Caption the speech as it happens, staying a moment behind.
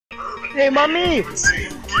Hey, mommy! Oh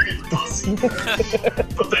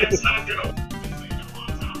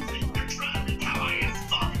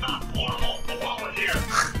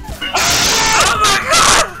my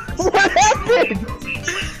god! What happened?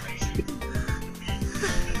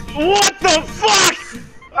 What the fuck?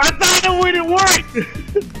 I thought it wouldn't work!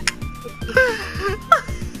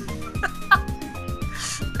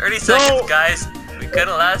 30 seconds, guys. We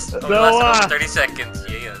couldn't last over 30 seconds.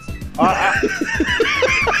 Yes.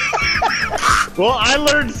 Well, I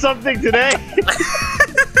learned something today.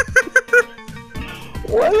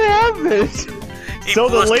 What happened? He So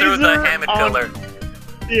the blew through the laser hammock pillar.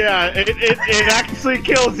 Yeah, it actually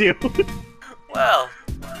kills you. Well,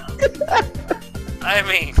 I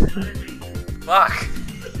mean, fuck.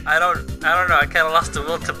 I don't know. I kind of lost the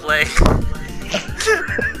will to play.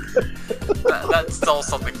 that stole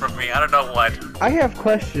something from me. I don't know what. I have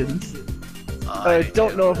questions. I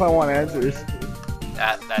don't know if I want answers.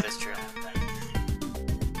 That is true.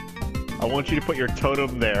 I want you to put your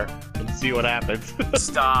totem there and see what happens.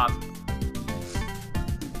 Stop.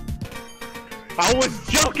 I was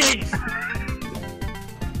joking!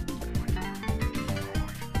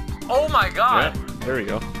 Oh my god! Yeah, there we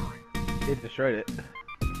go. It destroyed it.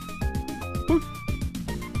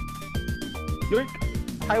 Yoink!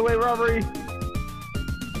 Highway robbery!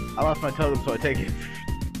 I lost my totem, so I take it.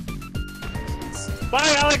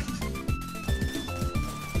 Bye, Alex!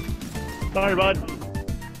 Sorry, bud.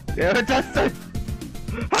 Yeah, it does so.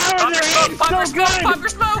 How are they so Pop your good?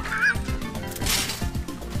 smoke!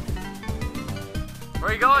 Where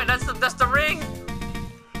are you going? That's the ring!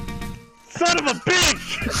 Son of a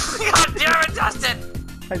bitch! God damn it, Dustin!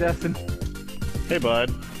 Hi, Dustin. Hey, bud.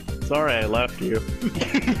 Sorry I left you.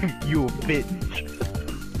 You a bitch.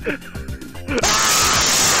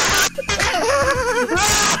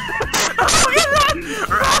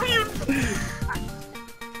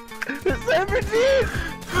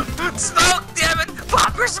 Smoke, damn it!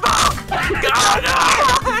 Pop your smoke! God, no!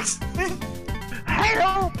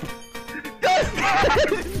 Help!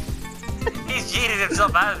 Dustin! He's cheated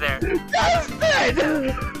himself out of there.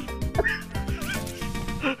 Dustin!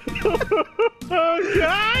 Oh,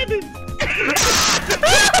 God!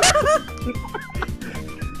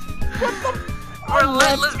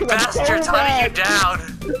 Relentless bastards hunting you down.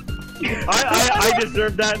 I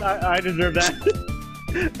deserve that. I deserve that.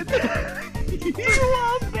 You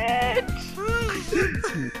a bitch!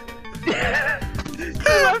 You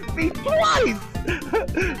left me twice!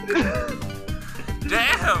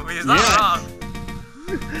 Damn, he's not wrong.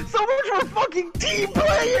 So much for a fucking team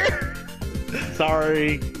player!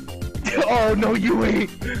 Sorry. Oh, no, you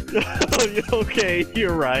ain't! Okay,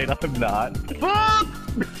 you're right. I'm not. Fuck!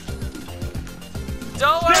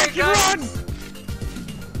 Don't worry, Jack, guys.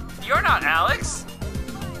 You're not Alex.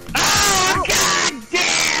 Oh, God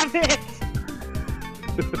damn it!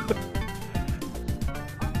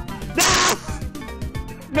 No!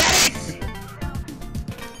 Medic!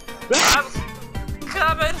 I'm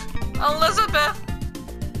coming, Elizabeth.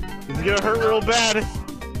 This is gonna hurt real bad.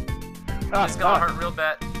 It's gonna hurt real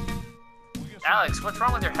bad. Alex, what's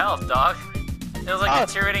wrong with your health, dog? It was like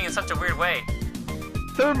deteriorating in such a weird way.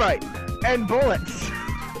 Thermite and bullets.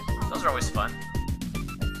 Those are always fun.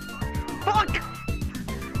 Fuck!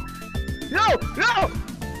 No! No!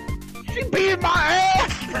 She beat my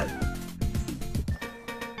ass!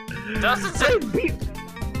 Dustin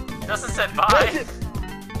said bye.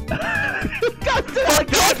 Dustin,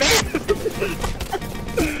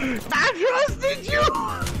 I trusted you!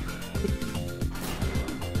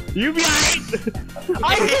 You be alright!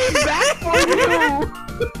 I came back for you!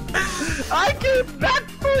 I came back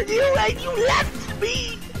for you and you left me!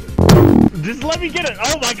 Just let me get it!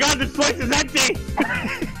 Oh my God, this place is empty!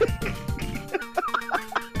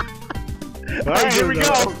 Alright, here we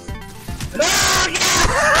go!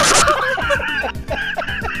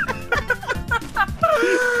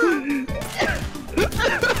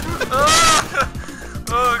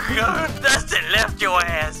 Oh God, Dustin left your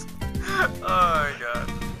ass! Oh my God.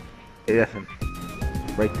 Hey, listen.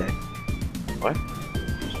 Right there. What?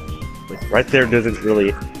 Right there doesn't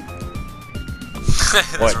really...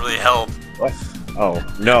 Doesn't really help. What? Oh,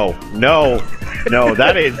 no. No! No,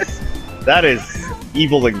 that is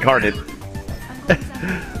evil incarnate.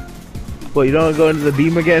 Well, you don't want to go into the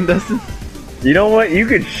beam again, Dustin? You know what? You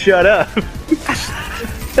could shut up.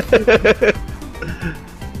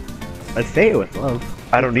 I say it with love.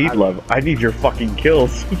 I don't need love. I need your fucking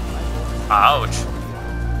kills. Ouch.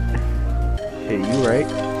 Hey, you right?